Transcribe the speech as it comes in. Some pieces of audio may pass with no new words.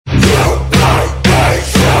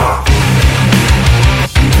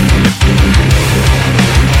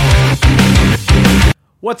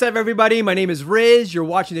What's up, everybody? My name is Riz. You're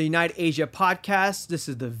watching the Unite Asia podcast. This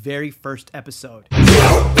is the very first episode.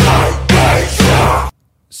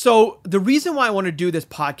 So the reason why I want to do this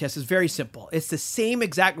podcast is very simple. It's the same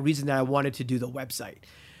exact reason that I wanted to do the website.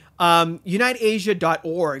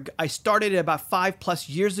 UniteAsia.org, I started it about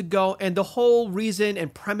 5+ years ago, and the whole reason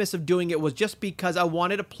and premise of doing it was just because I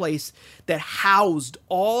wanted a place that housed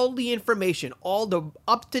all the information, all the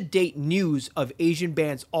up-to-date news of Asian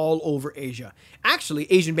bands all over Asia. Actually,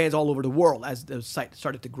 Asian bands all over the world as the site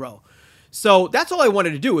started to grow. So that's all I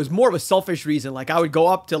wanted to do. It was more of a selfish reason. Like I would go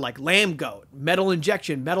up to like Lambgoat, Metal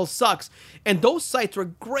Injection, Metal Sucks. And those sites were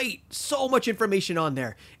great. So much information on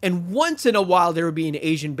there. And once in a while there would be an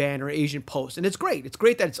Asian band or an Asian post. And it's great. It's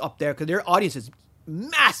great that it's up there because their audience is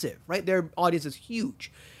massive, right? Their audience is huge.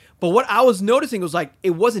 But what I was noticing was like,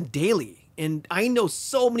 it wasn't daily. And I know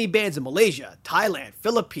so many bands in Malaysia, Thailand,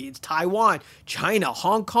 Philippines, Taiwan, China,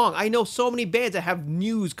 Hong Kong. I know so many bands that have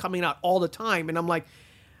news coming out all the time. And I'm like,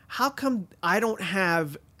 how come I don't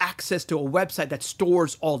have access to a website that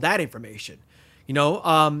stores all that information? You know?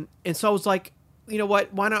 And so I was like, you know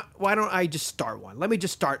what? Why don't I just start one? Let me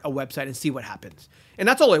just start a website and see what happens. And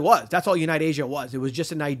that's all it was. That's all Unite Asia was. It was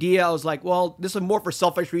just an idea. I was like, well, this is more for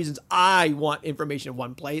selfish reasons. I want information in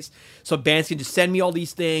one place. So bands can just send me all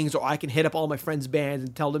these things, or I can hit up all my friends' bands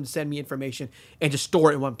and tell them to send me information and just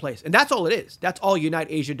store it in one place. And that's all it is. That's all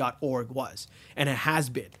UniteAsia.org was. And it has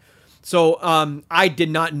been. So I did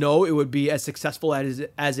not know it would be as successful as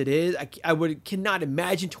it is. I cannot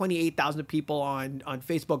imagine 28,000 people on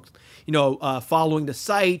Facebook, following the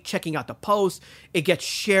site, checking out the posts. It gets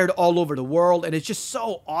shared all over the world, and it's just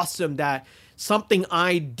so awesome that something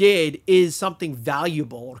I did is something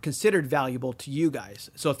valuable or considered valuable to you guys.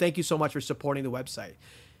 So thank you so much for supporting the website.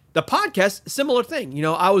 The podcast, similar thing.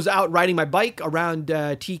 I was out riding my bike around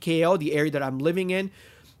TKO, the area that I'm living in.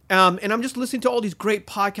 And I'm just listening to all these great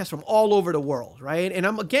podcasts from all over the world, right? And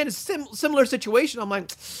it's a similar situation. I'm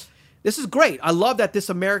like, this is great. I love that this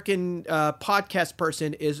American podcast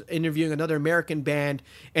person is interviewing another American band,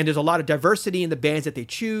 and there's a lot of diversity in the bands that they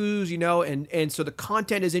choose, and so the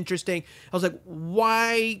content is interesting. I was like,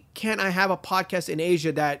 why can't I have a podcast in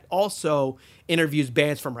Asia that also interviews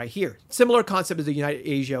bands from right here? Similar concept as the United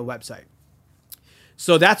Asia website.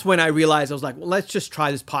 So that's when I realized, I was like, well, let's just try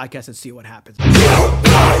this podcast and see what happens.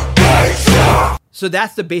 So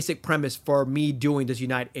that's the basic premise for me doing this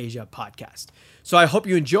Unite Asia podcast. So I hope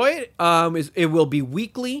you enjoy it. It will be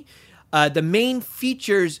weekly. The main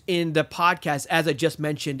features in the podcast, as I just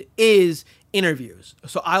mentioned, is interviews.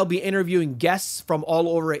 So I'll be interviewing guests from all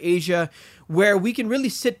over Asia where we can really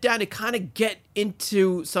sit down and kind of get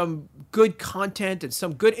into some good content and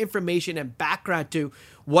some good information and background to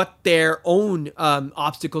what their own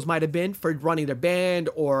obstacles might have been for running their band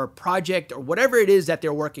or project or whatever it is that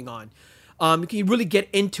they're working on. You can really get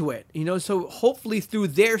into it, so hopefully through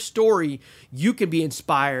their story, you can be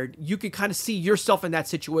inspired. You can kind of see yourself in that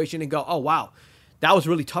situation and go, oh, wow, that was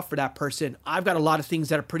really tough for that person. I've got a lot of things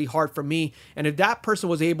that are pretty hard for me. And if that person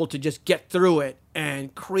was able to just get through it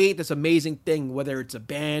and create this amazing thing, whether it's a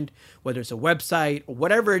band, whether it's a website, or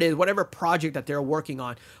whatever it is, whatever project that they're working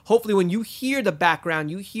on, hopefully when you hear the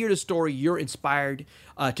background, you hear the story, you're inspired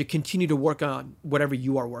to continue to work on whatever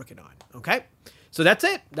you are working on. Okay? So that's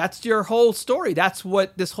it. That's your whole story. That's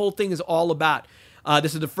what this whole thing is all about.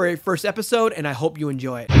 This is the very first episode, and I hope you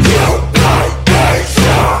enjoy it.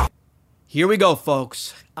 Here we go,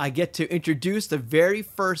 folks. I get to introduce the very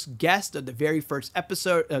first guest of the very first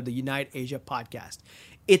episode of the Unite Asia podcast.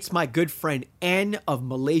 It's my good friend N of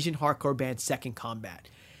Malaysian hardcore band Second Combat.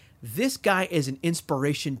 This guy is an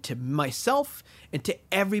inspiration to myself and to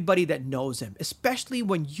everybody that knows him, especially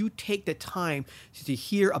when you take the time to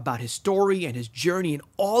hear about his story and his journey and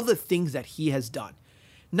all the things that he has done.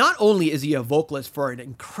 Not only is he a vocalist for an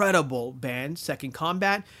incredible band, Second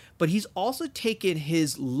Combat, but he's also taken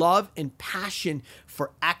his love and passion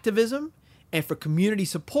for activism and for community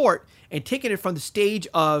support and taken it from the stage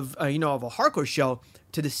of, of a hardcore show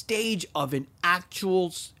to the stage of an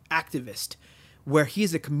actual activist, where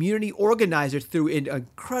he's a community organizer through an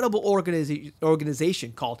incredible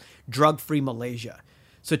organization called Drug Free Malaysia.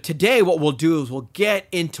 So today what we'll do is we'll get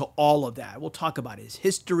into all of that. We'll talk about his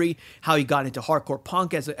history, how he got into hardcore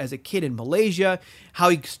punk as a kid in Malaysia, how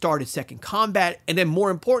he started Second Combat, and then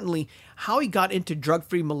more importantly, how he got into Drug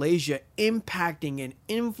Free Malaysia, impacting and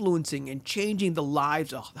influencing and changing the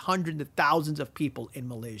lives of hundreds of thousands of people in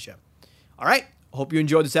Malaysia. All right, I hope you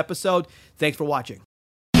enjoyed this episode. Thanks for watching.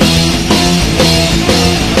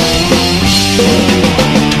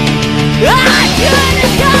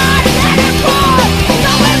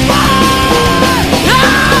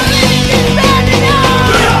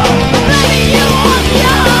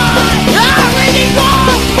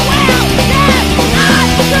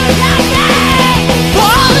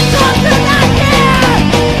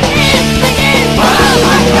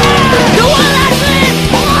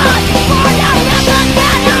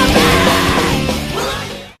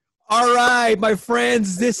 my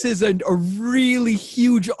friends, this is a really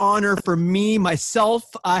huge honor for me, myself.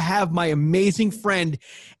 I have my amazing friend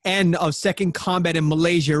and of Second Combat in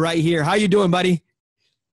Malaysia right here. How you doing, buddy?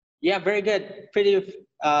 Yeah, very good. Pretty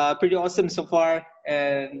awesome so far,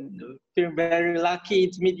 and feeling very lucky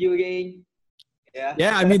to meet you again. Yeah.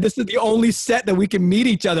 Yeah, I mean, this is the only set that we can meet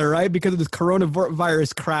each other, right? Because of this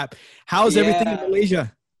coronavirus crap. How's everything in Yeah.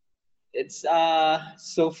 Malaysia? It's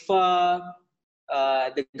so far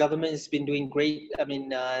the government has been doing great. I mean,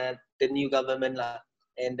 the new government lah,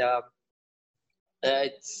 and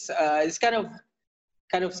it's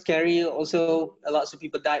kind of scary. Also, a lot of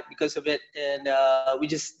people died because of it, and we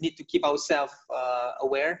just need to keep ourselves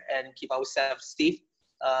aware and keep ourselves safe,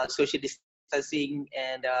 social distancing,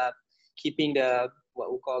 and keeping the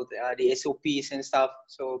what we call the SOPs and stuff.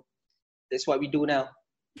 So that's what we do now.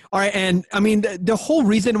 All right. And I mean, the whole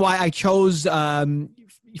reason why I chose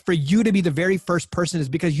for you to be the very first person is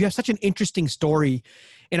because you have such an interesting story.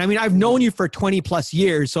 And I mean, I've known you for 20 plus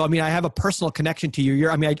years. So, I mean, I have a personal connection to you.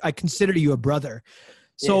 I consider you a brother.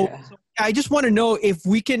 So Yeah. I just want to know if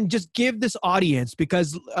we can just give this audience,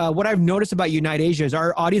 because what I've noticed about Unite Asia is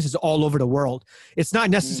our audience is all over the world. It's not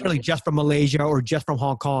necessarily just from Malaysia or just from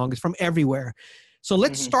Hong Kong. It's from everywhere. So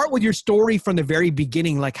let's start with your story from the very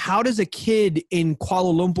beginning. Like, how does a kid in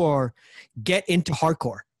Kuala Lumpur get into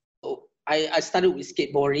hardcore? I started with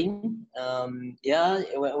skateboarding.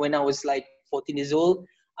 When I was like 14 years old,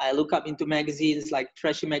 I look up into magazines like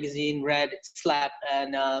Treasure Magazine, Red, Slap,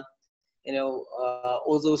 and all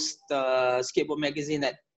those skateboard magazine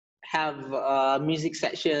that have music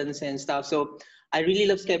sections and stuff. So I really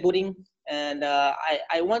love skateboarding, and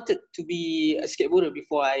I wanted to be a skateboarder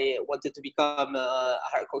before I wanted to become a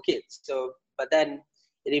hardcore kid. So, but then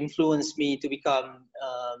it influenced me to become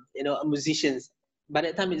a musician. By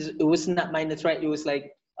that time, it was not Minor Threat. It was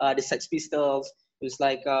like the Sex Pistols. It was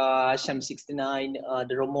like Sham 69,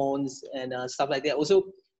 the Ramones, and stuff like that. Also,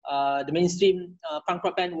 the mainstream punk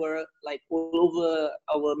rock band were like all over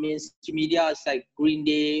our mainstream media. It's like Green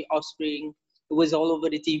Day, Offspring. It was all over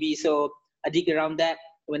the TV. So I dig around that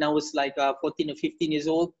when I was like 14 or 15 years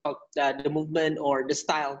old. The movement or the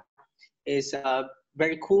style is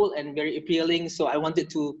very cool and very appealing. So I wanted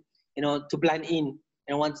to, to blend in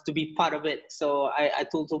and wanted to be part of it. So I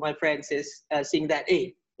told to my friends saying that,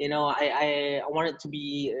 hey, I wanted to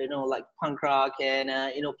be, like punk rock and,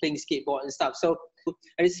 playing skateboard and stuff. So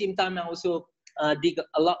at the same time, I also dig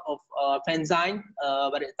a lot of fanzine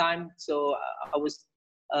by that time. So I was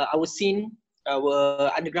seen,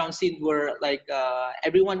 our underground scene were like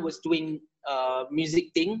everyone was doing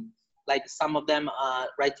music thing. Like some of them are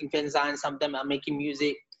writing fanzine, some of them are making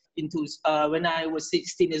music. When I was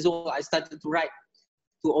 16 years old, I started to write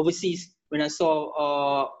to overseas when I saw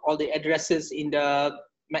all the addresses in the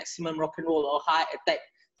Maximum Rock and Roll or High Attack,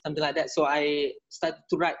 something like that. So I started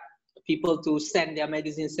to write people to send their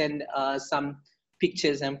magazines, send some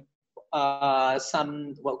pictures and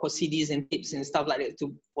some what called CDs and tapes and stuff like that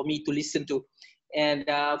for me to listen to. And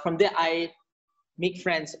from there, I make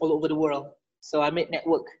friends all over the world. So I made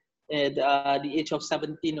network at the age of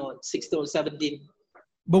 17 or 16 or 17.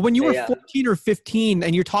 But when you were 14 or 15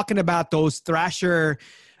 and you're talking about those Thrasher,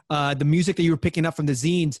 the music that you were picking up from the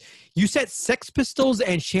zines, you said Sex Pistols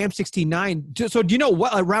and Sham 69. So do you know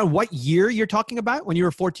around what year you're talking about when you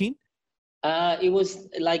were 14? It was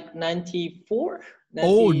like 94.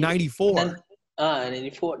 94.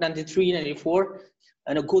 94, 93, 94.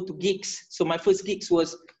 And I go to gigs. So my first gigs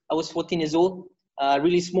I was 14 years old,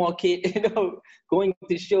 really small kid, going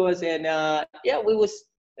to shows. And it was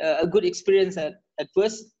a good experience at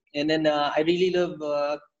first. And then I really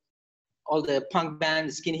love all the punk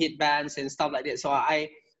bands, skinhead bands and stuff like that. So I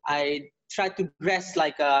tried to dress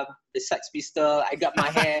like the Sex Pistol. I got my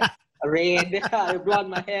hair red. I blonde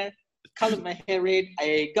my hair, colored my hair red.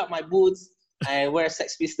 I got my boots. I wear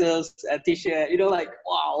Sex Pistols t-shirt. Like,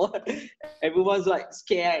 wow. Everyone's like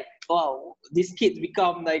scared. Wow, this kid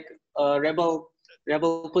become like a rebel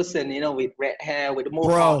person, with red hair, with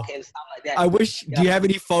mohawk and stuff like that. I wish. Yeah. Do you have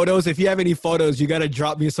any photos? If you have any photos, you gotta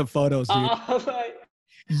drop me some photos, dude.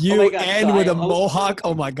 With a mohawk.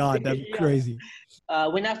 Oh my God, that's crazy.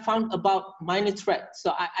 When I found about Minor Threat,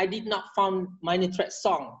 so I did not found Minor Threat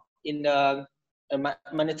song in the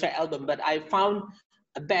Minor Threat album, but I found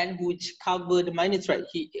a band which covered Minor Threat.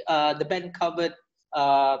 The band covered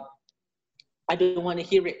I Don't Want to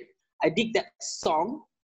Hear It. I dig that song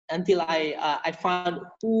until I found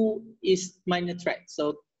who is Minor Threat.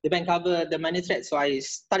 So the band covered the Minor Threat, so I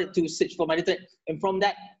started to search for Minor Threat, and from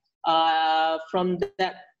that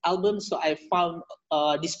album, so I found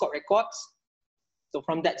Discord Records. So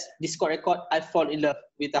from that Discord record, I fall in love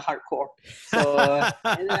with the hardcore. So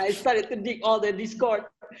and then I started to dig all the Discord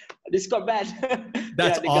band.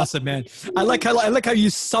 That's awesome, man. I like how you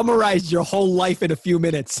summarized your whole life in a few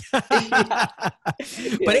minutes. But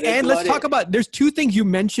and let's talk about. There's two things you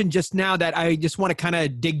mentioned just now that I just want to kind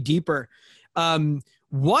of dig deeper. One,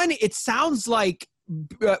 it sounds like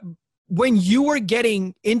when you were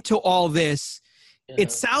getting into all this,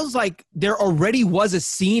 it sounds like there already was a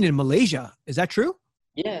scene in Malaysia. Is that true?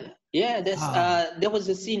 Yeah. There was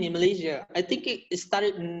a scene in Malaysia. I think it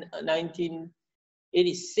started in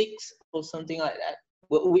 1986 or something like that.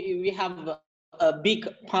 We have a big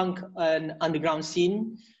punk and underground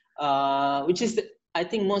scene, which is I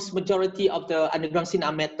think most majority of the underground scene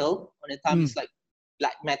are metal. On the time it's like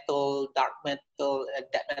black metal, dark metal,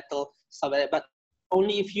 death metal, stuff like that. But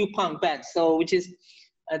only a few punk bands. So which is,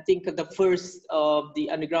 I think the first of the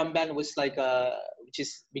underground band was like which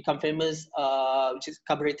is become famous, which is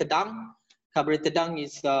Cabaret Tedang. Cabaret Tedang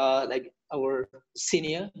is like our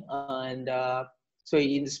senior, and so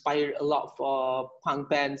he inspired a lot of punk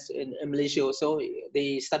bands in Malaysia. Also,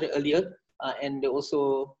 they started earlier, and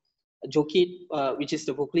also Jokid, which is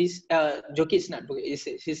the vocalist. Jokid is not vocalist;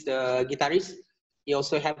 he's the guitarist. He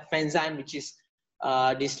also have Fanzine, which is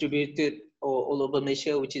distributed all over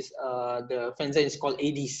Malaysia, which is the fanzine is called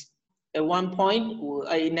ADs. At one point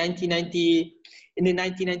in 1993,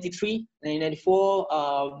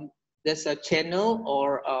 1994, there's a channel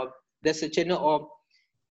of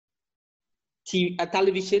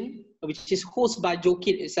television which is hosted by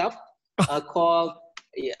Jokid itself, called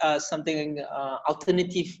something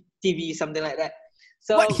alternative TV, something like that.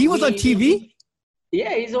 So what? He was on TV?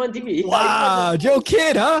 Yeah, he's on TV. Wow,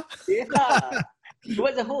 Jokid, huh? Yeah. He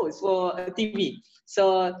was a host for TV.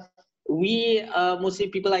 So we, mostly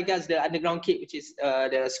people like us, the underground kid, which is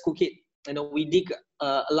the school kid, we dig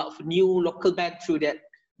a lot of new local band through that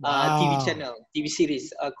TV channel, TV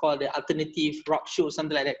series called the Alternative Rock Show,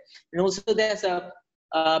 something like that. And also there's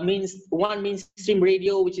one mainstream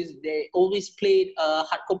radio, which is they always played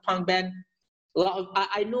hardcore punk band. A lot of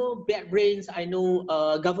I know Bad Brains, I know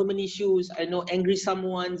Government Issues, I know Angry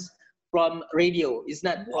Someones from radio. It's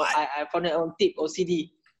not I found it on tape or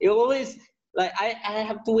CD. It always like I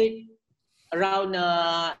have to wait around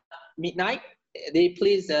midnight. They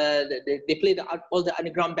play all the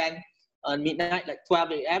underground band on midnight, like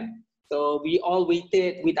 12 a.m. So we all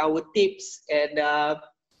waited with our tapes and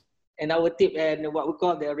what we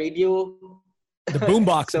call the radio. The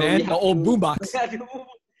boombox, so man, the old boombox.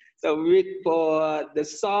 So we wait for the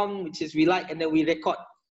song which is we like, and then we record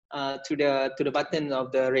to the button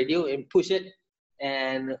of the radio and push it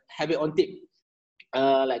and have it on tape.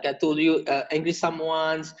 Like I told you, Angry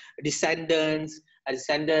Someones, Descendants.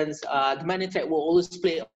 The Money Track will always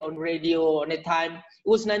play on radio on the time. It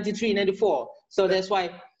was 93, 94. So that's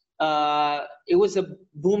why it was a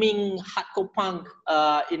booming hardcore punk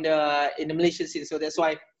in the Malaysian scene. So that's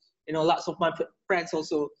why lots of my friends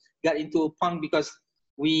also got into punk because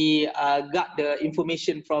we got the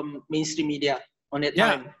information from mainstream media on that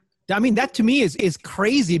time. I mean, that to me is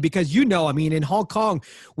crazy because, in Hong Kong,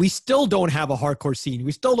 we still don't have a hardcore scene.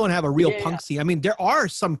 We still don't have a real punk scene. I mean, there are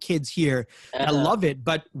some kids here that love it,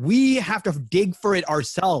 but we have to dig for it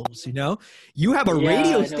ourselves, You have a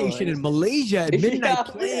radio station in Malaysia at midnight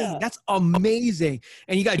playing. That's amazing.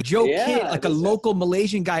 And you got Jokid, like a local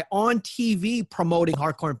Malaysian guy on TV promoting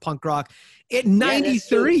hardcore and punk rock at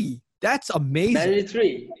 93. That's amazing.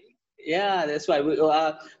 93. Yeah, that's why.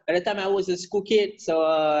 By the time I was a school kid, so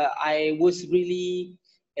I was really,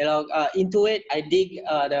 into it. I dig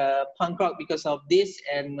the punk rock because of this,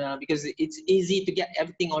 and because it's easy to get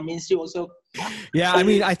everything on mainstream also. Yeah, I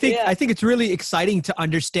mean, I think it's really exciting to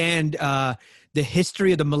understand the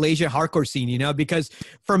history of the Malaysia hardcore scene, because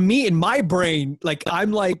for me in my brain, I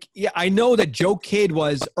know that Jokid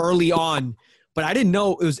was early on, but I didn't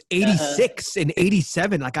know it was 86 and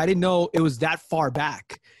 87. I didn't know it was that far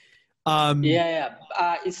back.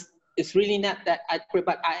 It's really not that accurate,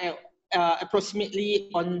 but I approximately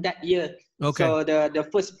on that year. Okay. So the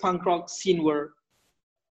first punk rock scene were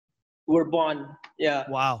born. Yeah.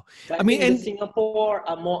 Wow. But in Singapore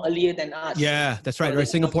are more earlier than us. Yeah, that's right. Right.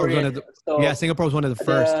 Singapore was one of the. Singapore was one of the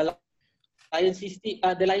first. The Lion City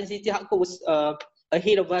hardcore was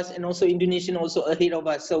ahead of us, and also Indonesian also ahead of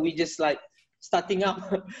us. So we just starting up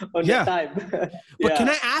on that time. But can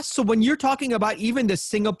I ask, so when you're talking about even the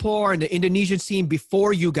Singapore and the Indonesian scene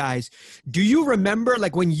before you guys, do you remember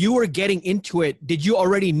when you were getting into it, did you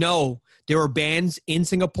already know there were bands in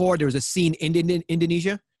Singapore? There was a scene in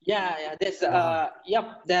Indonesia? Yeah. There's,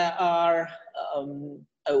 there are,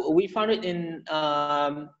 we found it in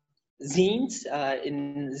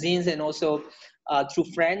in zines and also through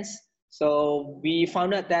friends. So we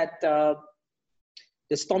found out that the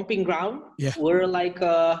stomping ground Yeah. were like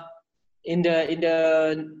in the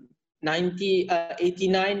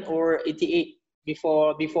 89 or 88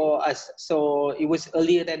 before us. So it was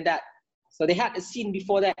earlier than that. So they had a scene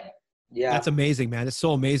before that. Yeah. That's amazing, man. It's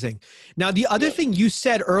so amazing. Now, the other Yeah. thing you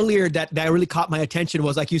said earlier that really caught my attention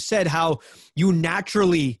was, like you said, how you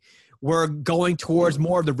naturally were going towards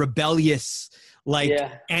more of the rebellious, like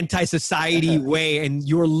Yeah. anti-society way, and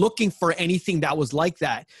you were looking for anything that was like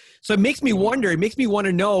that. So it makes me wonder, it makes me want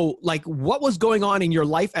to know, like, what was going on in your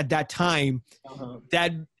life at that time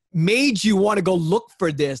that made you want to go look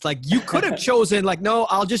for this? Like, you could have chosen, like, no,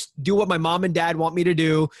 I'll just do what my mom and dad want me to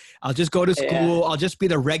do. I'll just go to school. Yeah. I'll just be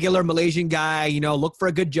the regular Malaysian guy, you know, look for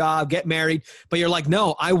a good job, get married. But you're like,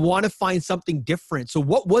 no, I want to find something different. So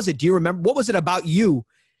what was it? Do you remember? What was it about you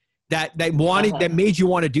that made you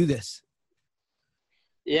want to do this?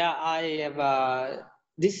 Yeah, I have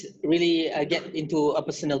this really get into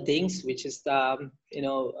personal things, which is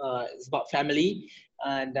it's about family,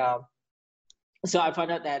 and so I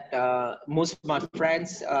found out that most of my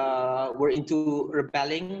friends were into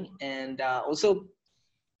rebelling, and I also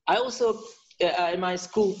in my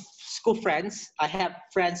school friends, I have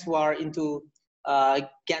friends who are into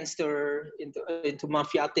gangster, into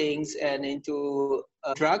mafia things, and into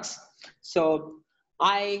drugs. So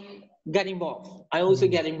I got involved. I also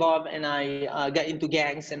get involved, and I got into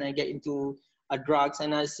gangs, and I get into drugs.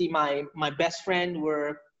 And I see my best friend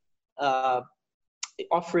were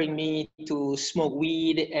offering me to smoke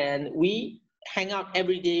weed, and we hang out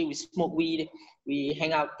every day. We smoke weed. We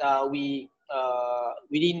hang out. We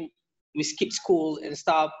skip school and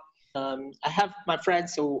stuff. I have my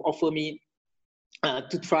friends who offer me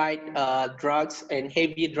to try drugs and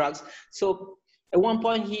heavy drugs. So at one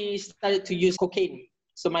point he started to use cocaine.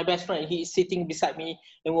 So my best friend, he's sitting beside me,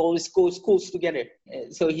 and we always go to schools together.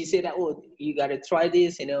 So he said that, oh, you gotta try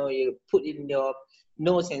this. You know, you put it in your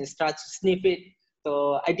nose and start to sniff it.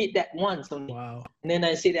 So I did that once only. Wow. And then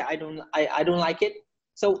I said that I don't like it.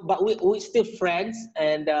 So, but we still friends.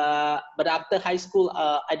 And but after high school,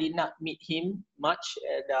 I did not meet him much.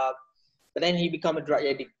 And but then he became a drug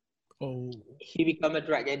addict. Oh. He became a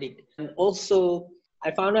drug addict. And also,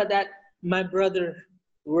 I found out that my brother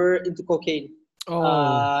were into cocaine.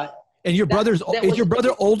 Oh. And your is your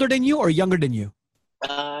brother older than you or younger than you?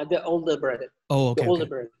 The older brother. Oh, okay. The older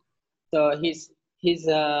brother. So he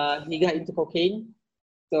got into cocaine.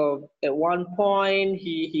 So at one point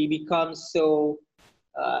he becomes so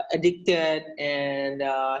addicted, and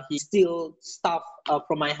he steals stuff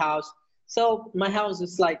from my house. So my house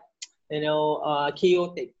is like,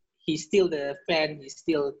 chaotic. He steal the fan. He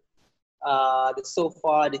steal the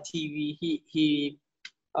sofa, the TV. He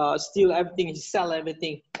steal everything. He sell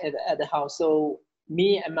everything at the house. So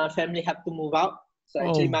me and my family have to move out. So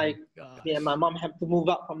actually, me and my mom have to move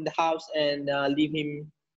out from the house and leave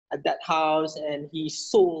him at that house. And he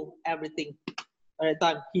sold everything. At the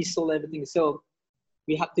time, he sold everything. So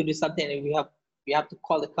we have to do something, and we have to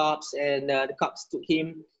call the cops. And the cops took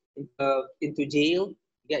him into jail.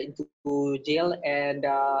 He got into jail, and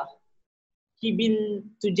he been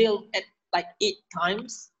to jail at like 8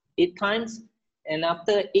 times. 8 times, and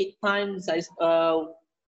after 8 times,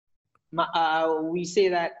 we say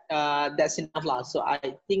that that's enough lah. So I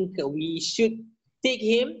think we should take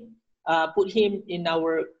him, put him in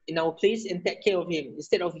our place and take care of him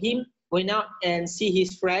instead of him going out and see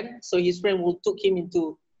his friend. So his friend will took him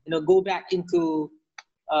into, go back into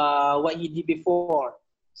what he did before.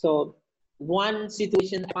 So one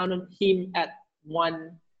situation, I found him at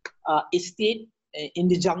one estate in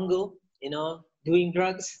the jungle, doing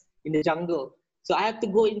drugs in the jungle. So I have to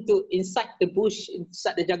go inside the bush,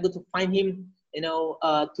 inside the jungle to find him,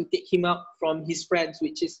 to take him out from his friends,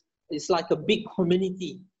 which is, it's like a big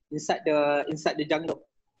community inside the jungle.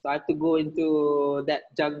 So I have to go into that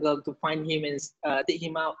jungle to find him and take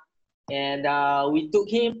him out. And we took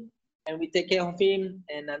him and we take care of him,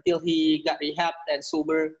 and until he got rehabbed and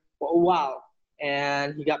sober for a while.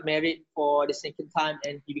 And he got married for the second time,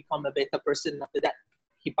 and he became a better person after that.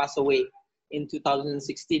 He passed away in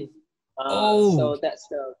 2016. So that's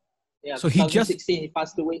So 2016 he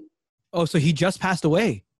passed away. Oh, so he just passed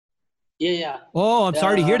away. Yeah. Oh, I'm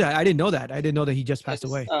sorry to hear that. I didn't know that. I didn't know that he just passed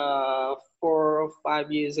away. 4 or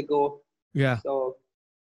 5 years ago. Yeah. So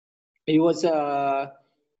it was a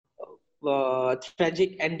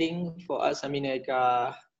tragic ending for us. I mean, like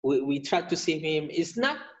we tried to save him. It's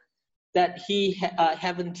not that he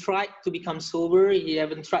haven't tried to become sober. He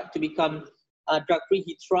haven't tried to become drug free.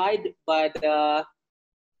 He tried, but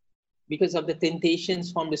because of the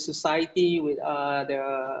temptations from the society with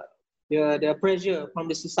the the pressure from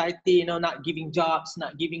the society, you know, not giving jobs,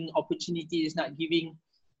 not giving opportunities, not giving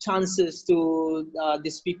chances to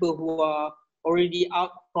these people who are already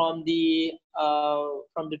out from the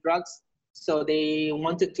drugs. So they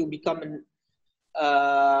wanted to become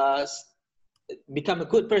a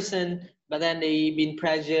good person, but then they been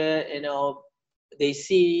pressured, you know, they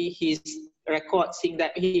see his record saying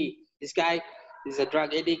that, hey, this guy is a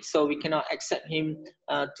drug addict, so we cannot accept him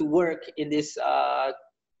to work in this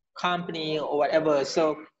company or whatever.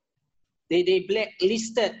 So they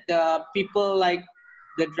blacklisted the people like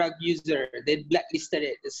the drug user. They blacklisted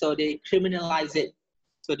it, so they criminalized it.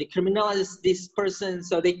 So they criminalized this person,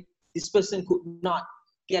 so this person could not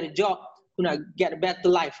get a job, could not get a better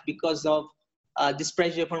life because of this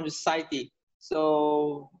pressure from society.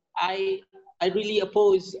 So I really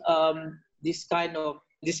oppose this kind of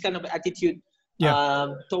attitude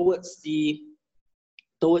towards the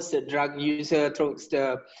drug user, towards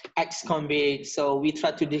the ex-convict. So we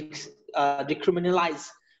try to decriminalize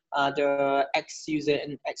the ex-user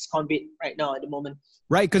and ex-convict right now at the moment.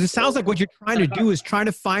 Right, because it sounds like what you're trying to do is trying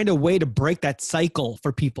to find a way to break that cycle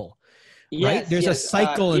for people. Yes, right? There's a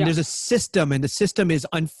cycle and there's a system, and the system is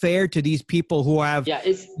unfair to these people who have. Yeah,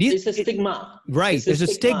 it's a stigma. Right, there's a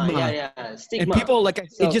stigma. Yeah, stigma. And people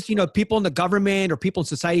it just, you know, people in the government or people in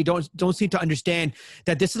society don't seem to understand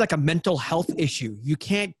that this is like a mental health issue. You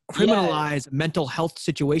can't criminalize a mental health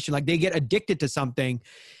situation. Like they get addicted to something.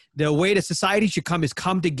 The way the society should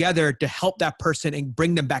come together to help that person and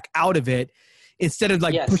bring them back out of it, instead of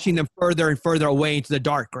like pushing them further and further away into the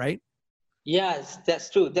dark, right? Yes, that's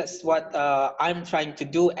true. That's what I'm trying to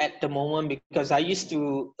do at the moment, because I used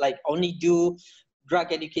to like only do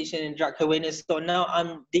drug education and drug awareness. So now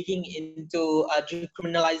I'm digging into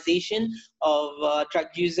decriminalization of drug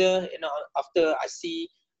user. You know, after I see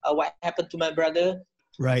what happened to my brother.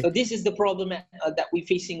 Right. So this is the problem that we're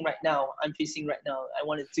facing right now. I'm facing right now. I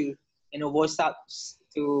wanted to, you know, voice out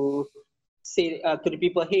to say to the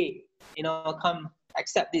people, hey, you know, come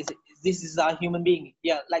accept this. This is a human being.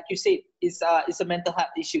 Yeah, like you said, it's a mental health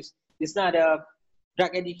issues. It's not a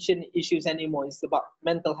drug addiction issues anymore. It's about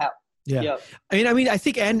mental health. Yeah. I mean, I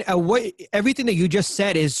think, and everything that you just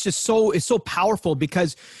said is just so powerful,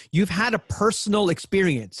 because you've had a personal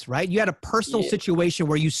experience, right? You had a personal situation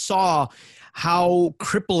where you saw how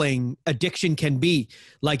crippling addiction can be.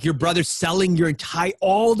 Like your brother selling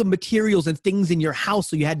all the materials and things in your house,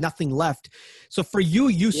 so you had nothing left. So for you,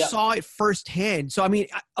 you saw it firsthand. So, I mean,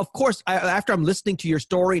 of course, after I'm listening to your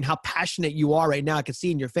story and how passionate you are right now, I can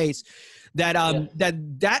see in your face that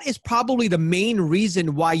that is probably the main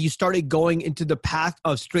reason why you started going into the path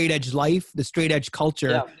of straight edge life, the straight edge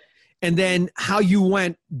culture. And then how you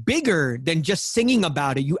went bigger than just singing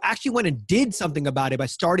about it. You actually went and did something about it by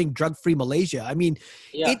starting Drug Free Malaysia. I mean,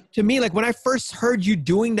 to me, like when I first heard you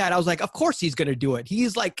doing that, I was like, of course he's going to do it.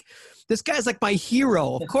 He's like, this guy's like my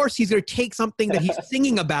hero. Of course he's going to take something that he's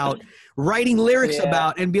singing about, writing lyrics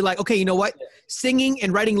about, and be like, okay, you know what? Singing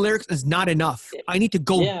and writing lyrics is not enough. I need to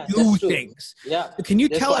go do things. So can you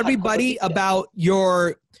tell everybody about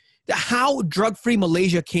how Drug Free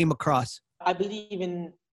Malaysia came across? I believe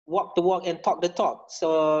in walk the walk and talk the talk.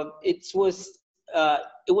 So it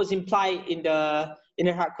was implied in the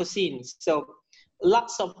hardcore scene. So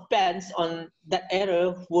lots of bands on that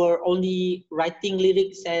era were only writing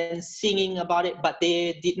lyrics and singing about it, but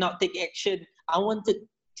they did not take action. I wanted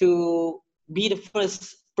to be the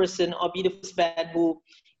first person or be the first band who,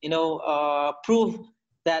 you know, prove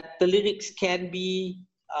that the lyrics can be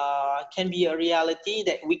a reality,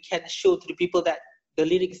 that we can show to the people that the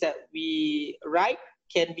lyrics that we write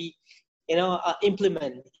can be, you know,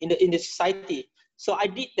 implemented in the society. So I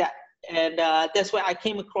did that, and that's why I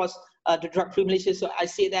came across the Drug Free Malaysia. So I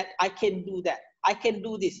say that I can do that. I can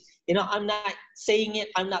do this. You know, I'm not saying it.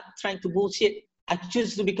 I'm not trying to bullshit. I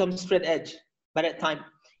choose to become straight edge by that time,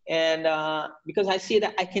 and because I see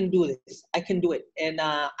that I can do this. I can do it, and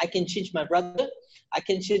I can change my brother. I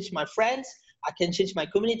can change my friends. I can change my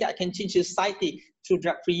community. I can change society through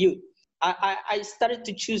Drug Free Youth. I started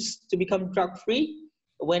to choose to become drug free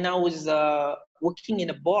when I was working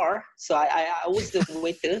in a bar. So I was the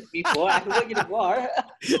waiter before. I worked in a bar.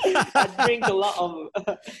 I drink a lot of,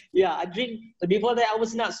 I drink. Before that, I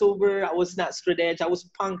was not sober. I was not straight edge. I was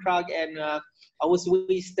punk rock, and I was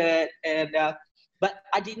wasted. And but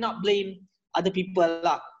I did not blame other people a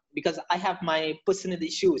lot, because I have my personal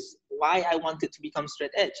issues. Why I wanted to become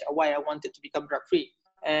straight edge, or why I wanted to become drug free.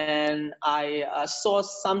 And I saw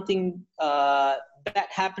something bad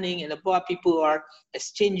happening in the bar. People are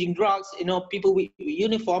exchanging drugs. You know, people with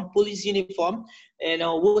uniform, police uniform, you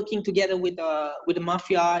know, working together with the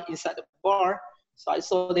mafia inside the bar. So I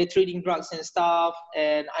saw they trading drugs and stuff,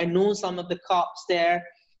 and I know some of the cops there,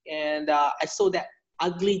 and I saw that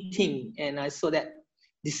ugly thing, and I saw that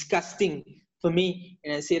disgusting for me,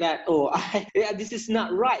 and I say that, this is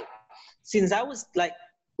not right. Since I was like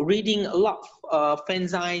reading a lot of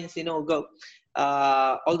fanzines,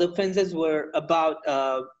 all the fanzines were about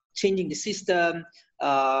changing the system,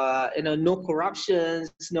 no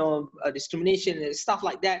corruptions, no discrimination and stuff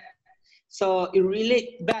like that. So it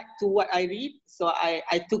relate back to what I read. So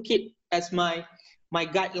I took it as my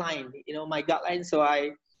guideline, my guideline. So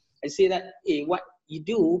I say that, hey, what you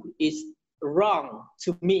do is wrong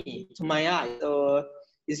to me, to my eyes. So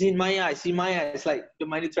it's in my eyes, like the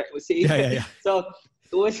minor track would say. Yeah. So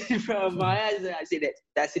it was in front of my eyes. I say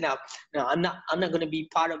that's enough. No, I'm not going to be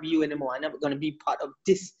part of you anymore. I'm not going to be part of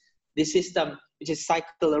this system, which is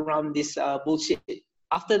cycle around this bullshit.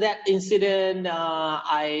 After that incident,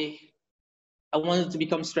 I wanted to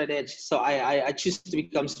become straight edge. So I choose to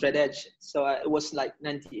become straight edge. So it was like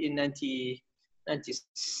 99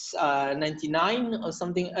 or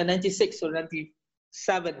something, 96 or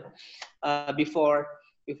 97 before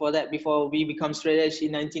we become straight edge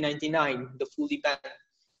in 1999, the fully banned.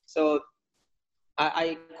 So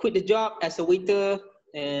I quit the job as a waiter,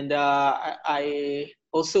 and I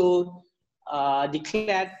also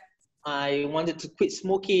declared I wanted to quit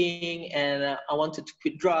smoking, and I wanted to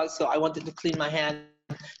quit drugs. So I wanted to clean my hand,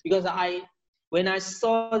 because when I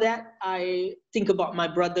saw that, I think about my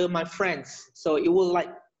brother, my friends. So it was like,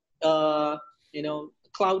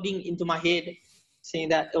 clouding into my head, saying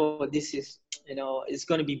that, oh, this is, it's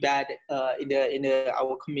going to be bad in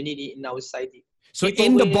our community, in our society. So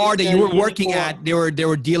in the bar that you were working at, they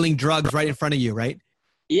were dealing drugs right in front of you, right?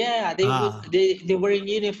 Yeah, they were in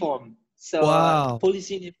uniform. So wow. Police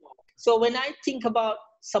uniform. So when I think about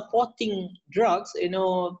supporting drugs,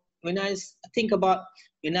 when I think about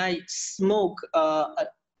when I smoke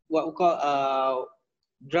what we call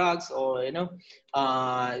drugs, or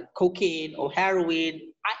cocaine or heroin,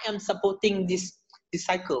 I am supporting this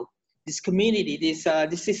cycle, this community, this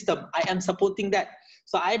system. I am supporting that.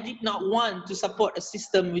 So I did not want to support a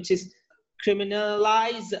system which is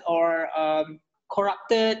criminalized or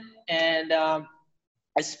corrupted and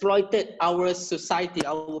exploited our society,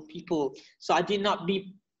 our people. So I did not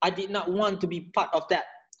want to be part of that.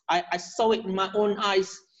 I saw it in my own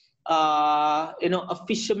eyes. A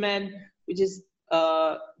fisherman which is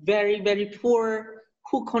very, very poor,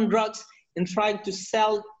 hooked on drugs and trying to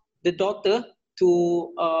sell the daughter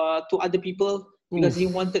to other people because he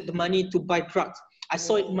wanted the money to buy drugs. I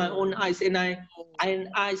saw it in my own eyes, and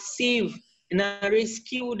I saved and I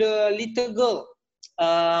rescued the little girl,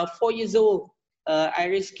 4 years old. I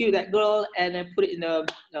rescued that girl and I put it in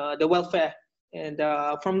the welfare. And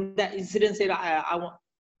from that incident, said I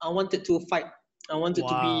wanted to fight. I wanted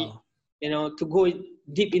to be, to go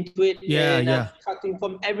deep into it. Try to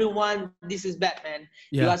inform everyone, this is bad, man.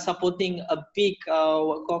 You are supporting a big,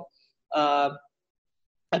 a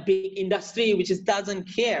big industry which doesn't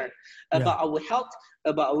care about our health,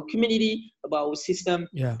 about our community, about our system,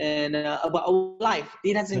 and about our life.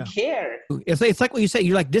 It doesn't care. It's like what you said.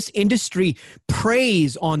 You're like, this industry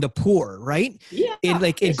preys on the poor, right? Yeah.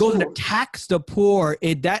 It goes and attacks the poor.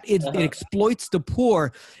 It exploits the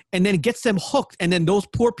poor, and then it gets them hooked. And then those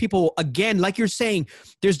poor people, again, like you're saying,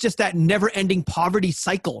 there's just that never-ending poverty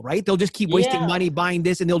cycle, right? They'll just keep wasting money buying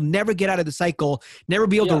this, and they'll never get out of the cycle, never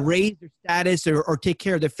be able to raise their status or take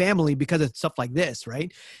care of their family because of stuff like this,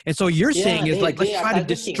 right? And so you're saying is like, let's try to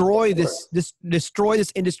destroy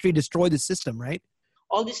this industry, destroy the system, right?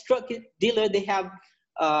 All these drug dealers,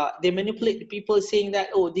 they manipulate the people, saying that,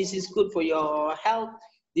 oh, this is good for your health,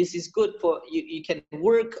 this is good for you. You can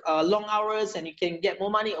work long hours and you can get more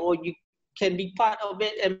money, or you can be part of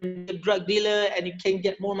it and be a drug dealer and you can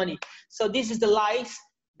get more money. So this is the lies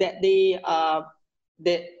that they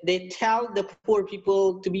tell the poor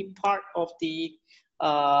people to be part of the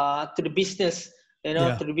to the business,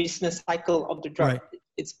 to the business cycle of the drug. Right.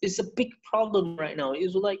 It's a big problem right now.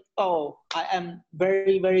 It's like, oh, I am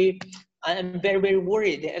very, very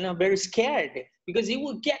worried, and I'm very scared because it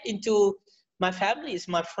will get into my families,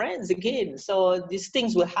 my friends again. So these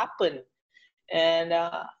things will happen, and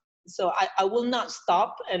so I will not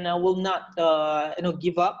stop, and I will not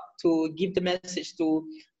give up to give the message to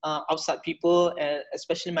outside people,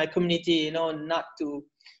 especially my community. Not to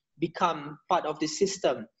become part of the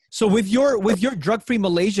system. So with your Drug-Free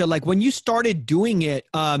Malaysia, like when you started doing it,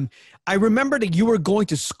 I remember that you were going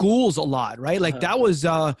to schools a lot, right? Like that was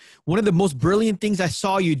one of the most brilliant things I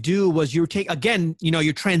saw you do was you're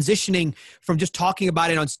transitioning from just talking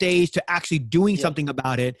about it on stage to actually doing something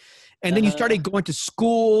about it. and then you started going to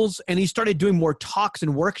schools, and you started doing more talks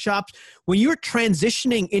and workshops. When you were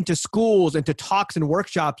transitioning into schools and to talks and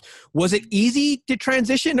workshops, was it easy to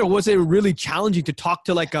transition, or was it really challenging to talk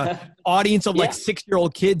to like a audience of like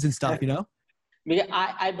 6-year-old kids and stuff, you know? Because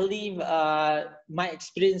I believe my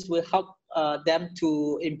experience will help them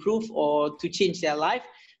to improve or to change their life.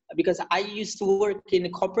 Because I used to work in the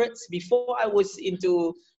corporates before I was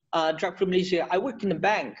into Drug Free Malaysia. I worked in a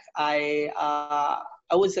bank. I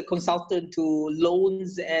was a consultant to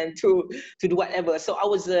loans and to do whatever. So I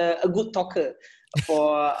was a good talker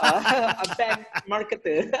for a bank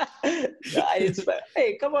marketer. I expect,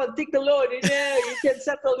 hey, come on, take the loan. You can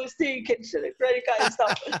settle this thing, you can share the credit card and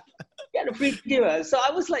stuff. Get a free giver. So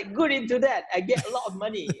I was like good into that. I get a lot of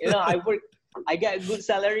money. I get a good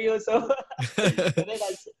salary also.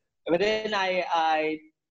 But then I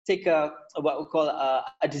take what we call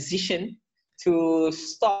a decision to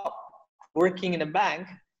stop working in a bank,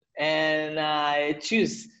 and I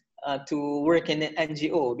choose to work in an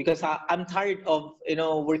NGO because I'm tired of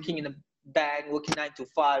working in a bank, working 9 to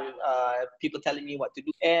 5, people telling me what to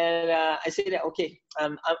do. And I say that okay,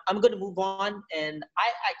 I'm going to move on, and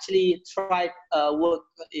I actually tried work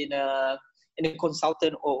in a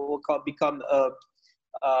consultant or become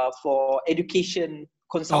for education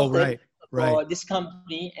consultant for this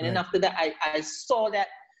company. And then after that, I saw that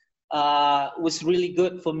was really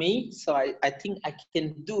good for me. So I think I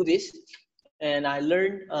can do this. And I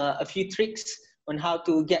learned a few tricks on how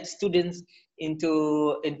to get students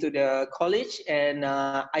into the college, and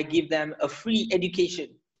I give them a free education.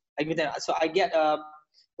 So I get a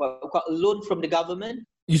loan from the government.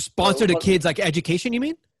 You sponsor the kids like education, you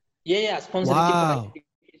mean? Yeah, sponsor the kids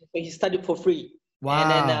for education. So he studied for free. Wow.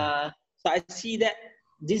 And then so I see that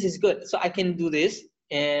this is good. So I can do this.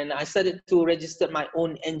 And I started to register my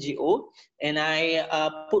own NGO, and I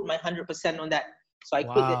put my 100% on that. So I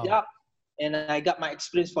quit the job, and I got my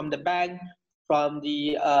experience from the bank, from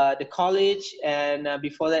the college, and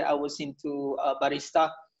before that I was into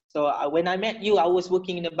barista. So when I met you, I was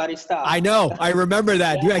working in a barista. I know, I remember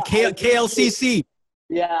that. Dude, at KLCC.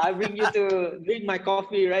 Yeah, I bring you to drink my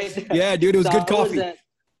coffee, right? Yeah, dude, it was good coffee.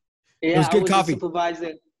 It was good coffee.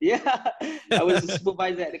 Supervisor. Yeah, I was a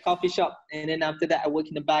supervisor at the coffee shop, and then after that I work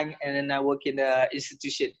in the bank, and then I work in the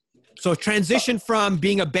institution. So transition from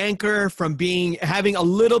being a banker, from having a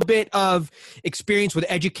little bit of experience with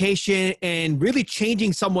education and really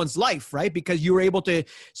changing someone's life, right? Because you were able to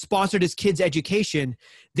sponsor this kid's education.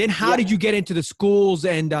 Then how did you get into the schools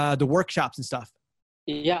and the workshops and stuff?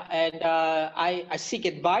 Yeah, and I seek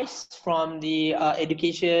advice from the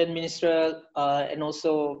education minister and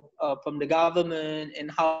also from the government, and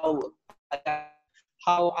how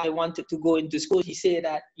I wanted to go into school. He said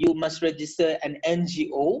that you must register an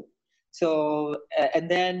NGO. So,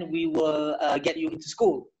 and then we will get you into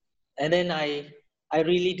school. And then I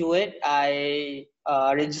really do it. I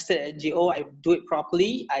register NGO. I do it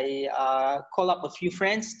properly. I call up a few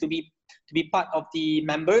friends to be part of the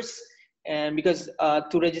members. And because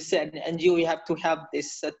to register an NGO, you have to have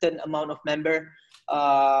this certain amount of member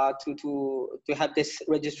to have this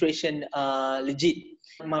registration legit.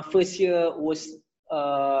 My first year was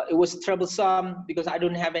it was troublesome because I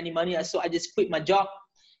don't have any money. So I just quit my job,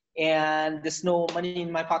 and there's no money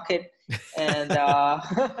in my pocket. And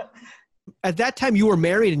at that time, you were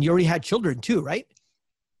married and you already had children too, right?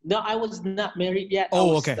 No, I was not married yet.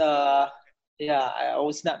 Okay. I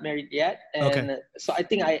was not married yet, and so I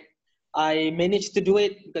think I managed to do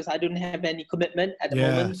it because I don't have any commitment at the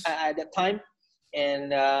moment at that time,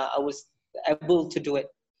 and I was able to do it.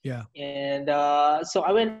 Yeah. And so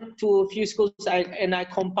I went to a few schools and I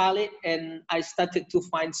compiled it, and I started to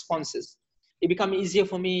find sponsors. It became easier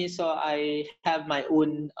for me. So I have my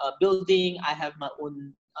own building. I have my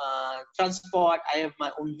own transport. I have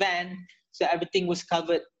my own van. So everything was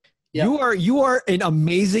covered. Yeah. You are an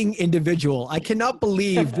amazing individual. I cannot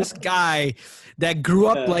believe this guy that grew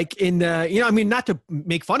up like in the, I mean, not to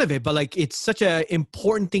make fun of it, but like it's such an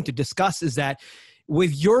important thing to discuss, is that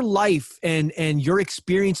with your life and your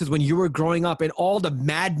experiences when you were growing up and all the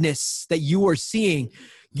madness that you were seeing,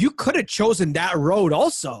 you could have chosen that road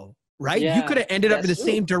also, right? You could have ended up in the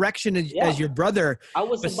same direction as your brother. I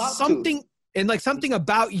was about something. And like something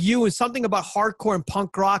about you and something about hardcore and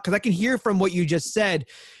punk rock, because I can hear from what you just said,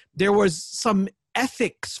 there was some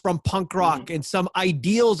ethics from punk rock and some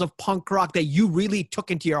ideals of punk rock that you really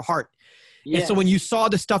took into your heart. Yes. And so when you saw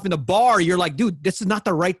the stuff in the bar, you're like, dude, this is not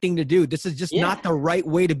the right thing to do. This is just not the right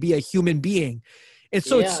way to be a human being. And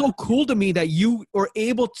so it's so cool to me that you were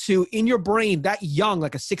able to, in your brain, that young,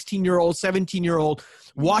 like a 16-year-old, 17-year-old,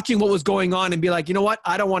 watching what was going on and be like, you know what?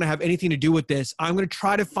 I don't want to have anything to do with this. I'm going to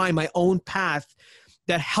try to find my own path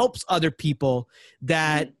that helps other people,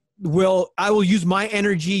 that I will use my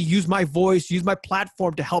energy, use my voice, use my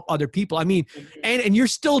platform to help other people. I mean, and you're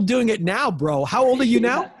still doing it now, bro. How old are you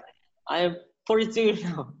now? Yeah. I am 42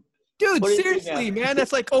 now. Dude, 42 seriously, now. man,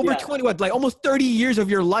 that's like over Yeah. 20, what, like almost 30 years of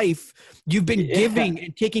your life you've been Yeah. giving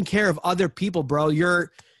and taking care of other people, bro. You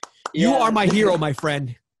Yeah. are my hero, my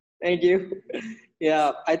friend. Thank you.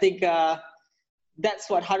 Yeah, I think that's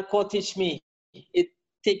what hardcore teach me. It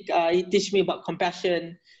teach me about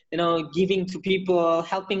compassion, giving to people,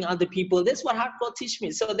 helping other people. That's what hardcore teach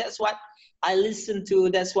me. So that's what I listen to.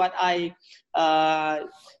 That's what I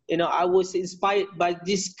was inspired by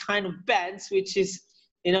this kind of bands, which is,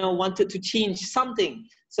 wanted to change something.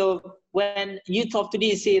 So when Youth of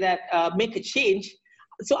Today say that make a change,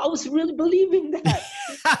 so I was really believing that.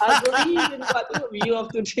 I believe in what Youth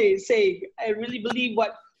of Today is saying. I really believe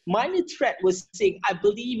what Minor Threat was saying. I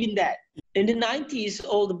believe in that. In the 90s,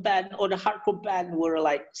 all the band or the hardcore band were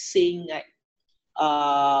like saying like,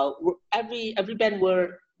 every band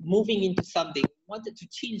were moving into something, wanted to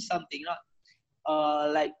change something.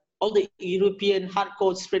 Like all the European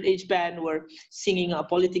hardcore straight edge band were singing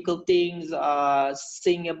political things,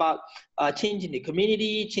 singing about changing the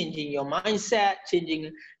community, changing your mindset,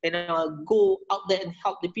 changing, go out there and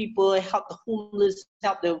help the people, help the homeless,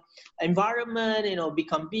 help the environment,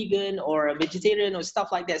 become vegan or a vegetarian or stuff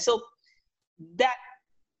like that. So that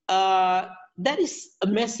is a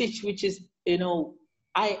message which is,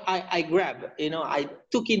 I grab, I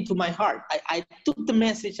took into my heart. I took the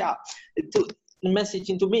message out. It took the message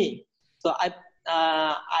into me. So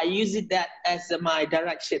I use it that as my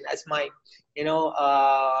direction, as my,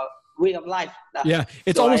 way of life. Yeah,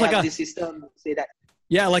 it's so almost I like have this system say that.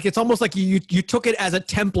 Yeah, like it's almost like you took it as a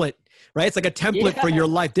template, right? It's like a template for your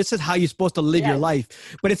life. This is how you're supposed to live your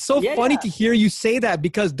life. But it's so funny to hear you say that,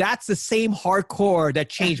 because that's the same hardcore that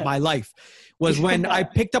changed my life. Was when I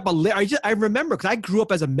picked up I remember, because I grew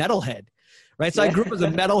up as a metalhead. Right. So I grew up as a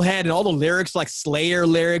metalhead, and all the lyrics, like Slayer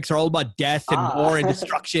lyrics, are all about death and war and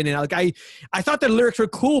destruction. And I thought the lyrics were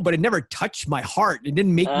cool, but it never touched my heart. It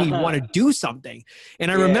didn't make me want to do something.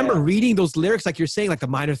 And I remember reading those lyrics, like you're saying, like the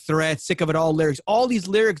Minor Threat, Sick of It All lyrics, all these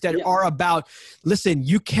lyrics that are about, listen,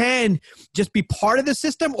 you can just be part of the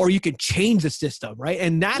system, or you can change the system. Right.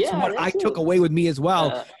 And that's what I took away with me as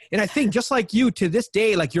well. And I think just like you, to this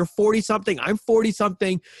day, like you're 40 something, I'm 40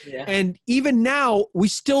 something. And even now we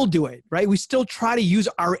still do it, right? We still try to use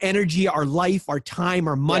our energy, our life, our time,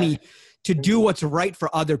 our money to do what's right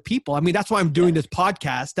for other people. I mean, that's why I'm doing this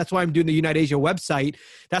podcast. That's why I'm doing the Unite Asia website.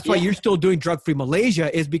 That's why you're still doing Drug Free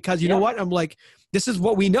Malaysia, is because you know what? I'm like, this is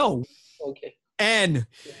what we know. Okay. And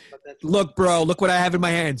look, bro, look what I have in my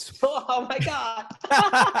hands. Oh my God.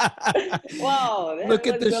 Wow. Look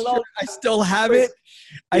at this shirt. I still have it.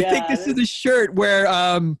 I think this is a shirt where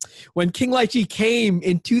when King Lychee came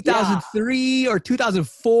in 2003 or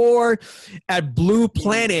 2004 at Blue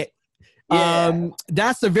Planet,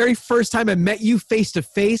 that's the very first time I met you face to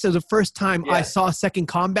face. It was the first time I saw Second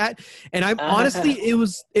Combat. And I'm honestly, it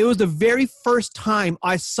was the very first time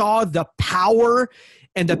I saw the power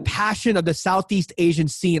and the passion of the Southeast Asian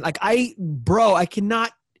scene. Like I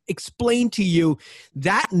cannot explain to you,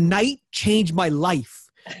 that night changed my life.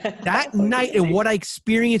 That night and what I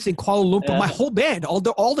experienced in Kuala Lumpur, my whole band, all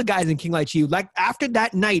the guys in King Lychee, like after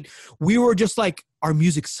that night, we were just like, our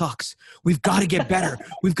music sucks. We've got to get better.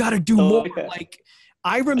 We've got to do more. Like,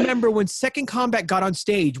 I remember when Second Combat got on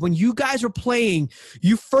stage, when you guys were playing,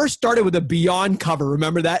 you first started with a Beyond cover.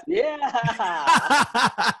 Remember that? Yeah.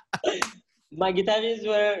 My guitarists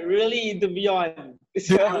were really into Beyond.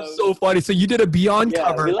 So, it was so funny. So you did a Beyond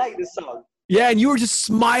cover. We like the song. Yeah, and you were just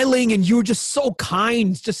smiling, and you were just so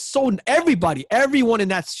kind, just so everyone in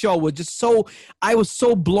that show was just so, I was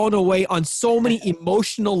so blown away on so many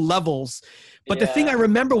emotional levels. But the thing I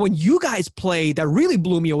remember when you guys played that really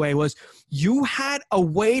blew me away was you had a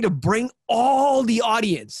way to bring all the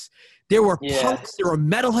audience. There were punks, there were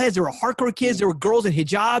metalheads, there were hardcore kids, there were girls in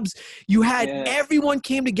hijabs. You had everyone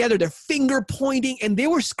came together, their finger pointing, and they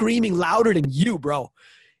were screaming louder than you, bro.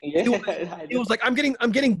 It was like I'm getting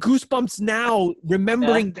goosebumps now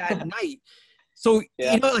remembering that night. So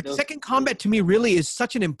like Second Combat to me really is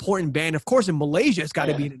such an important band. Of course, in Malaysia, it's got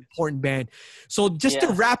to be an important band. So just to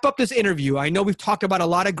wrap up this interview, I know we've talked about a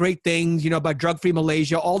lot of great things, about Drug Free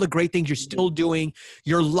Malaysia, all the great things you're still doing,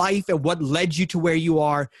 your life and what led you to where you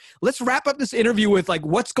are. Let's wrap up this interview with like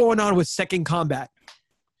what's going on with Second Combat.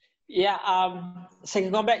 Yeah,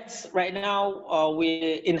 Second Combat right now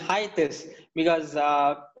we're in hiatus because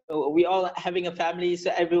we all having a family,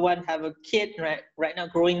 so everyone have a kid right now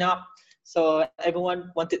growing up. So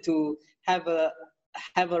everyone wanted to have a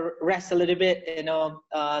rest a little bit,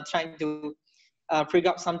 trying to figure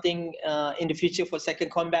out something in the future for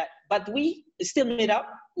Second Combat. But we still meet up.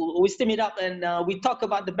 We still meet up and we talk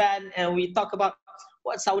about the band and we talk about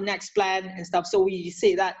what's our next plan and stuff. So we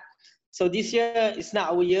say that. So this year is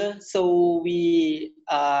not our year. So we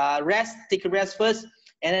take a rest first,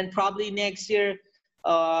 and then probably next year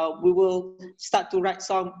we will start to write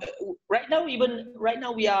song. Right now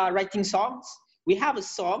we are writing songs. We have a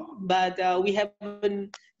song, but we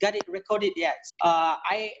haven't got it recorded yet.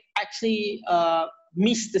 I actually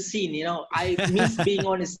miss the scene. I miss being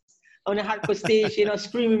on a hardcore stage.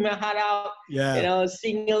 Screaming my heart out. Yeah.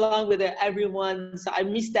 Singing along with everyone. So I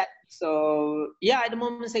miss that. So yeah, at the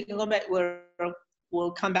moment, Second Combat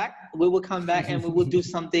will come back. We will come back and we will do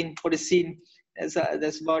something for the scene. That's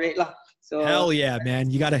about it, lah. So hell yeah, man!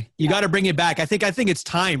 You gotta bring it back. I think it's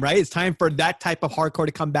time, right? It's time for that type of hardcore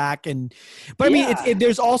to come back. But I mean,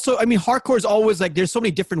 there's also, hardcore is always like, there's so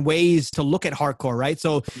many different ways to look at hardcore, right?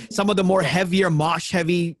 So some of the more heavier, mosh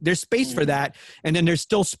heavy, there's space for that, and then there's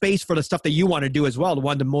still space for the stuff that you want to do as well. The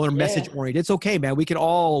one, the more message oriented. It's okay, man. We can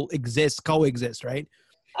all coexist, right?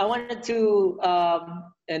 I wanted to,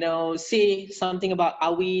 say something about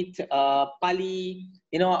Awit, Pali.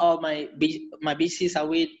 All my bassist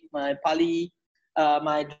Awit, my Pali,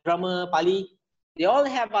 my drummer Pali. They all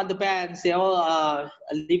have other bands. They all are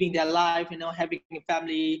living their life, having a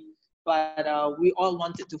family. But we all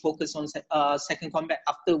wanted to focus on Second Combat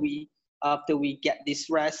after we get this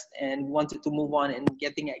rest, and wanted to move on and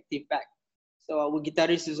getting active back. So our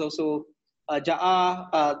guitarist is also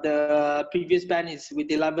Ja'a. The previous band is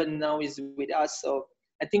with 11, now is with us. So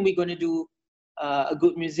I think we're going to do a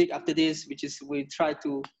good music after this, which is we try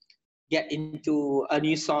to get into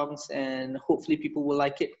new songs and hopefully people will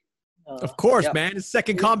like it. Of course, man. It's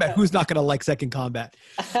Second Combat. Who's not going to like Second Combat?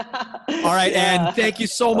 All right. And thank you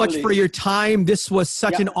so much for your time. This was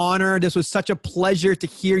such an honor. This was such a pleasure to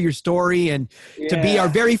hear your story and to be our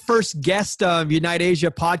very first guest of Unite Asia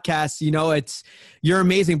podcast. You're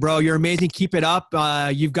amazing, bro. You're amazing. Keep it up.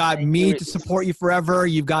 You've got me to support you forever.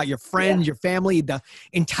 You've got your friends, your family, the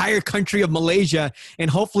entire country of Malaysia. And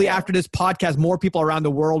hopefully after this podcast, more people around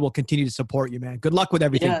the world will continue to support you, man. Good luck with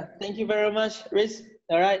everything. Yeah. Thank you very much, Riz.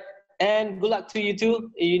 All right. And good luck to you too,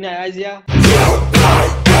 Unite Asia.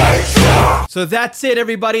 So that's it,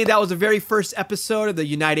 everybody. That was the very first episode of the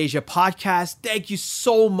Unite Asia podcast. Thank you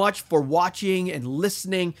so much for watching and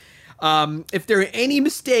listening. If there are any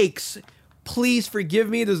mistakes, please forgive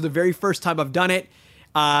me. This is the very first time I've done it.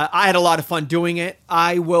 I had a lot of fun doing it.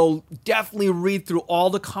 I will definitely read through all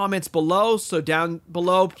the comments below. So down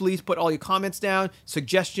below, please put all your comments down,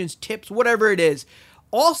 suggestions, tips, whatever it is.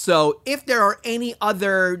 Also, if there are any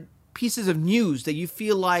other pieces of news that you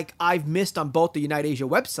feel like I've missed on both the Unite Asia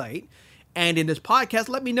website and in this podcast,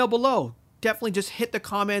 let me know below. Definitely just hit the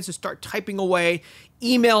comments and start typing away.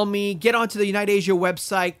 Email me, get onto the Unite Asia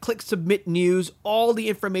website, click submit news. All the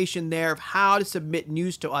information there of how to submit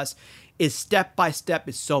news to us is step by step.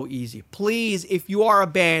 It's so easy. Please, if you are a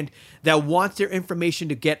band that wants their information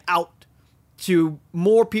to get out to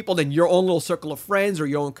more people than your own little circle of friends or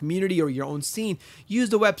your own community or your own scene, use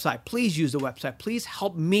the website. Please use the website. Please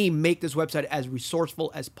help me make this website as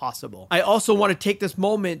resourceful as possible. I also want to take this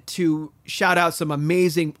moment to shout out some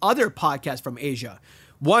amazing other podcasts from Asia.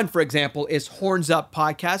 One, for example, is Horns Up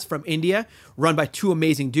Podcast from India, run by two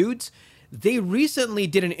amazing dudes. They recently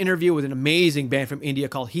did an interview with an amazing band from India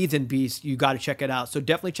called Heathen Beast. You got to check it out. So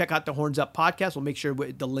definitely check out the Horns Up Podcast. We'll make sure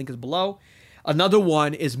the link is below. Another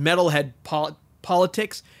one is Metalhead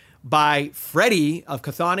Politics by Freddie of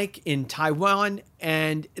Chthonic in Taiwan,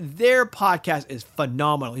 and their podcast is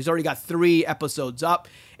phenomenal. He's already got 3 episodes up.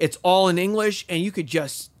 It's all in English, and you could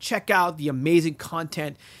just check out the amazing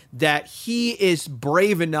content that he is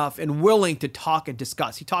brave enough and willing to talk and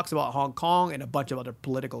discuss. He talks about Hong Kong and a bunch of other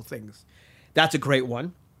political things. That's a great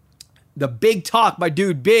one. The Big Talk, my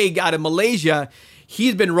dude Big out of Malaysia,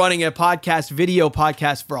 he's been running a video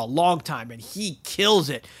podcast for a long time, and he kills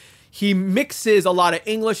it. He mixes a lot of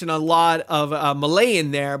English and a lot of Malay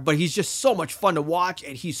in there, but he's just so much fun to watch,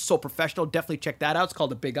 and he's so professional. Definitely check that out. It's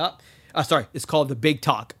called it's called The Big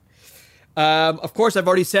Talk. Of course, I've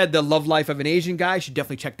already said The Love Life of an Asian Guy. You should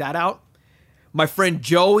definitely check that out. My friend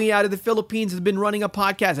Joey out of the Philippines has been running a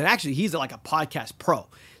podcast, and actually, he's like a podcast pro.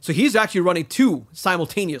 So he's actually running 2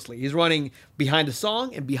 simultaneously. He's running Behind the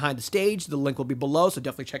Song and Behind the Stage. The link will be below, so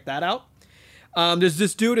definitely check that out. There's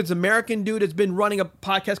this dude, it's an American dude that's been running a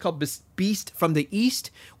podcast called Beast from the East,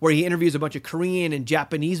 where he interviews a bunch of Korean and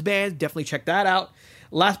Japanese bands. Definitely check that out.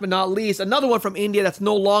 Last but not least, another one from India that's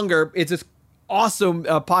no longer, it's this awesome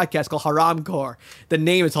podcast called Haramkhor. The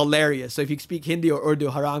name is hilarious. So if you speak Hindi or Urdu,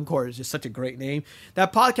 Haramkhor is just such a great name.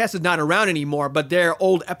 That podcast is not around anymore, but their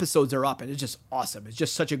old episodes are up, and it's just awesome. It's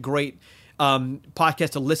just such a great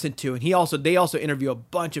podcast to listen to. And they also interview a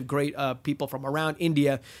bunch of great people from around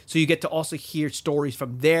India, so you get to also hear stories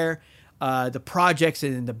from their the projects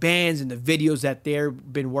and the bands and the videos that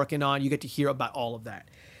they've been working on. You get to hear about all of that.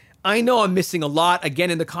 I know I'm missing a lot.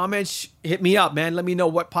 Again, in the comments, hit me up, man. Let me know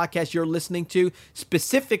what podcasts you're listening to,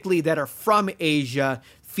 specifically that are from Asia,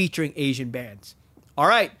 featuring Asian bands. All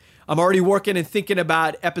right. I'm already working and thinking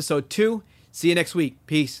about episode 2. See you next week.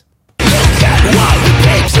 Peace. Look at what we've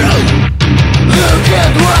been through. Look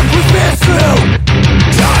at what we've been through.